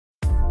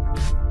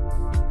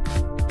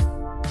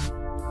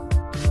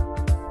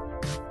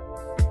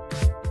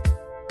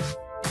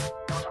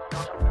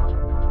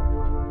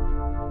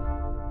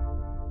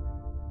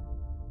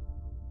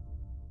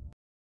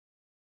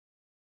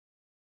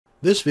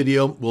This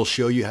video will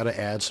show you how to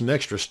add some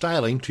extra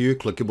styling to your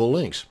clickable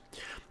links.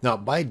 Now,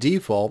 by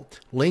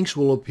default, links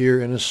will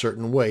appear in a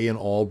certain way in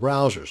all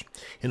browsers.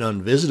 An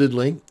unvisited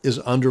link is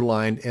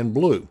underlined and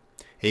blue.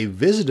 A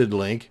visited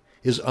link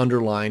is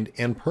underlined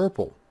and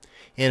purple.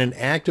 And an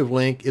active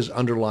link is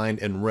underlined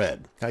and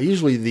red. Now,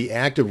 usually the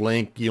active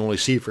link you only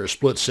see for a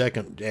split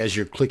second as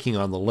you're clicking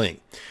on the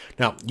link.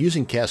 Now,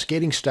 using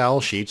cascading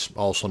style sheets,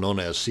 also known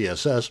as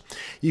CSS,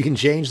 you can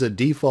change the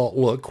default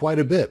look quite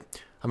a bit.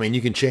 I mean,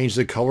 you can change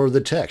the color of the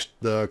text,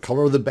 the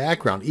color of the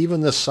background, even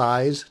the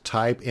size,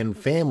 type, and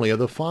family of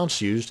the fonts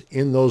used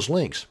in those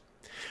links.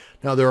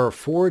 Now, there are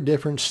 4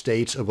 different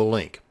states of a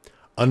link.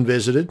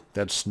 Unvisited,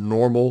 that's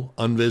normal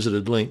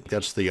unvisited link.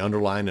 That's the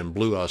underline in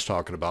blue I was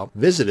talking about.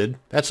 Visited,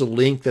 that's a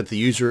link that the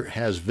user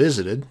has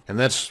visited, and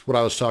that's what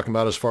I was talking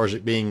about as far as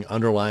it being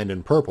underlined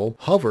in purple.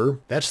 Hover,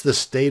 that's the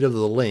state of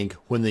the link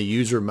when the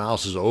user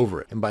mouses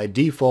over it. And by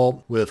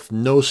default, with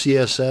no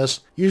CSS,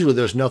 usually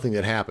there's nothing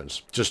that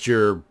happens. Just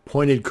your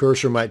pointed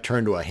cursor might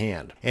turn to a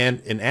hand.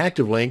 And an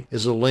active link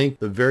is a link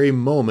the very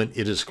moment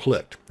it is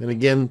clicked. And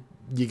again,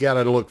 you got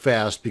to look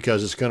fast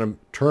because it's going to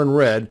turn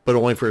red, but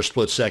only for a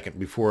split second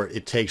before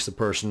it takes the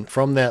person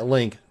from that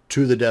link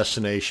to the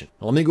destination.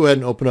 Now, let me go ahead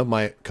and open up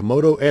my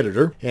Komodo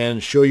editor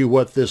and show you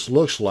what this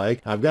looks like.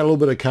 I've got a little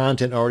bit of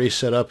content already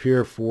set up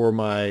here for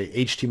my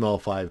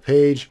HTML5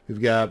 page.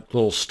 We've got a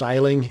little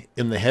styling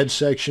in the head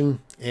section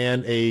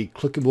and a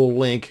clickable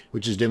link,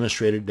 which is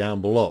demonstrated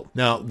down below.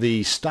 Now,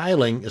 the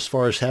styling, as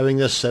far as having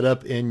this set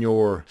up in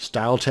your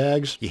style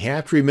tags, you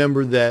have to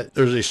remember that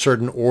there's a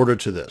certain order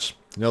to this.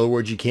 In other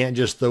words, you can't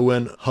just throw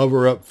in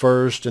hover up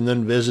first and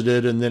then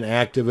visited and then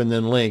active and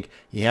then link.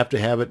 You have to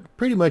have it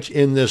pretty much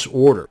in this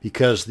order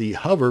because the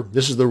hover,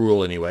 this is the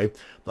rule anyway,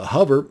 the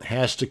hover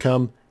has to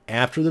come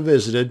after the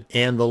visited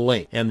and the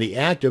link, and the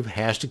active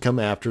has to come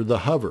after the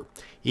hover.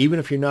 Even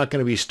if you're not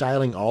going to be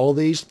styling all of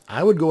these,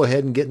 I would go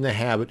ahead and get in the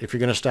habit, if you're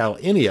going to style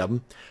any of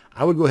them,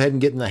 I would go ahead and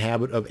get in the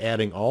habit of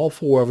adding all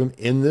 4 of them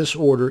in this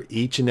order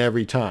each and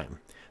every time.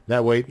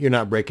 That way you're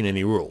not breaking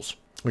any rules.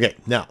 Okay,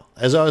 now,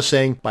 as I was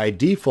saying, by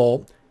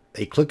default,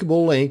 a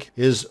clickable link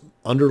is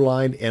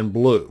underlined and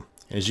blue.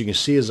 As you can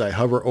see, as I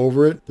hover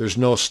over it, there's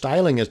no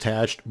styling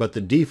attached, but the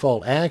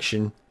default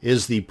action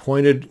is the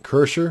pointed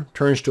cursor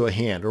turns to a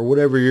hand, or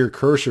whatever your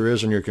cursor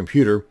is on your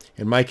computer.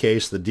 In my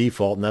case, the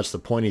default, and that's the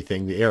pointy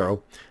thing, the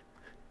arrow,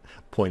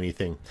 and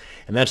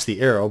that's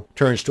the arrow,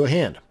 turns to a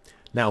hand.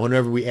 Now,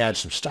 whenever we add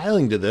some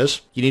styling to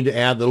this, you need to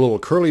add the little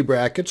curly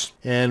brackets,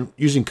 and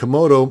using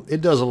Komodo,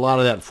 it does a lot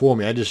of that for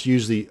me. I just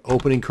use the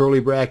opening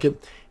curly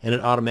bracket, and it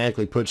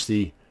automatically puts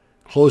the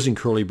closing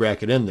curly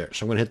bracket in there.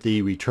 So I'm going to hit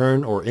the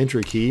return or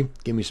enter key,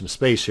 give me some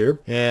space here,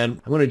 and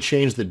I'm going to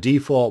change the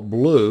default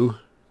blue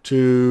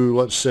to,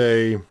 let's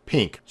say,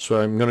 pink.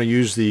 So I'm going to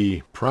use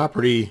the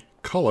property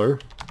color,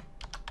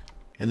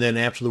 and then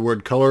after the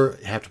word color,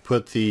 you have to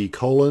put the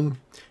colon.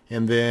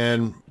 And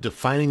then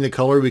defining the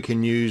color, we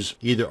can use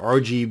either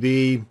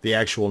RGB, the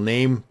actual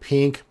name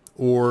pink,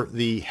 or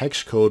the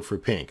hex code for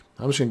pink.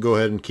 I'm just going to go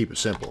ahead and keep it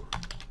simple.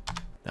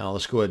 Now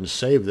let's go ahead and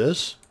save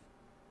this.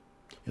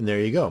 And there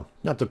you go.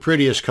 Not the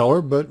prettiest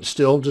color, but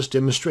still just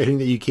demonstrating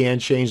that you can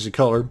change the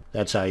color.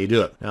 That's how you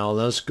do it. Now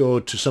let's go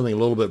to something a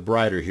little bit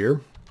brighter here.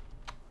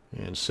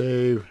 And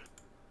save.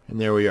 And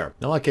there we are.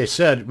 Now, like I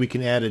said, we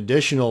can add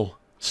additional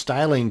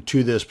styling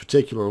to this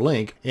particular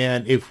link,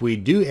 and if we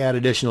do add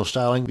additional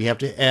styling, we have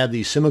to add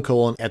the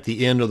semicolon at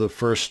the end of the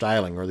first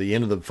styling or the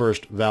end of the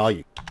first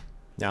value.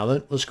 Now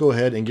then, let's go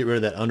ahead and get rid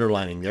of that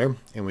underlining there,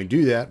 and we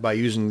do that by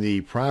using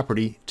the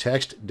property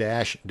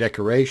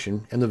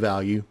text-decoration and the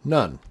value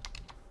none.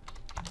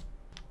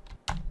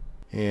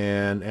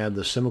 And add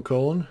the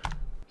semicolon,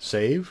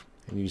 save,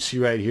 and you see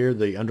right here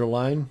the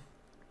underline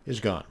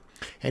is gone.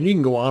 And you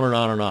can go on and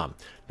on and on.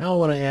 Now I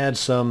want to add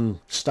some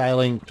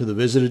styling to the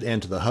visited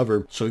and to the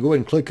hover. So we go ahead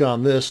and click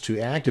on this to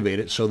activate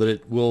it so that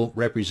it will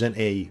represent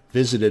a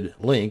visited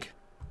link.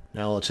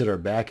 Now let's hit our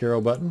back arrow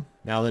button.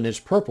 Now then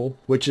it's purple,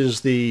 which is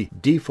the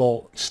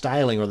default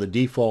styling or the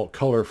default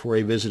color for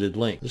a visited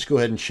link. Let's go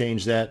ahead and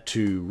change that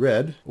to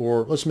red,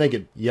 or let's make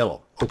it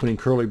yellow. Opening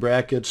curly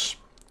brackets,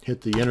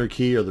 hit the enter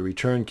key or the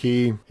return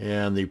key,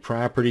 and the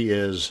property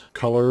is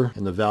color,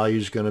 and the value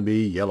is going to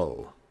be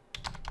yellow.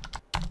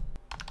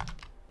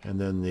 And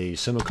then the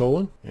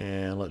semicolon,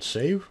 and let's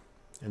save,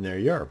 and there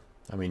you are.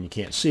 I mean, you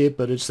can't see it,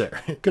 but it's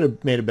there. Could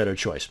have made a better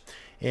choice.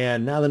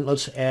 And now then,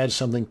 let's add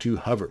something to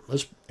hover.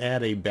 Let's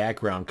add a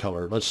background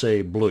color, let's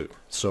say blue.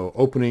 So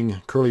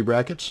opening curly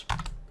brackets,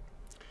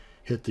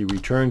 hit the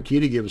return key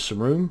to give us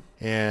some room,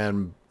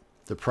 and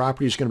the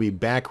property is going to be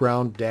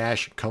background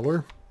dash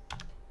color,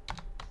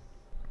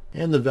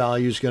 and the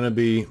value is going to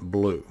be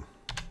blue.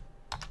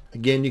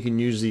 Again, you can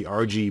use the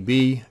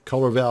RGB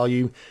color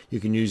value, you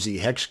can use the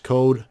hex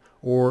code,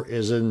 or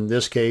as in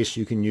this case,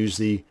 you can use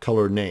the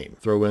color name.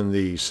 Throw in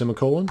the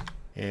semicolon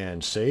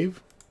and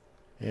save,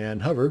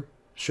 and hover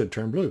should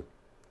turn blue.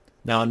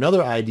 Now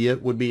another idea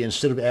would be,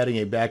 instead of adding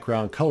a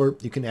background color,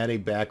 you can add a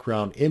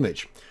background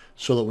image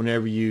so that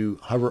whenever you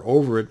hover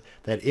over it,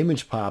 that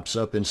image pops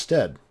up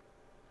instead.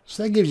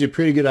 So that gives you a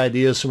pretty good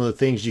idea of some of the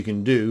things you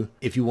can do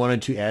if you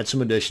wanted to add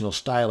some additional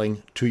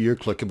styling to your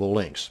clickable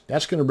links.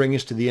 That's going to bring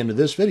us to the end of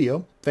this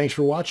video. Thanks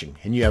for watching,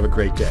 and you have a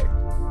great day.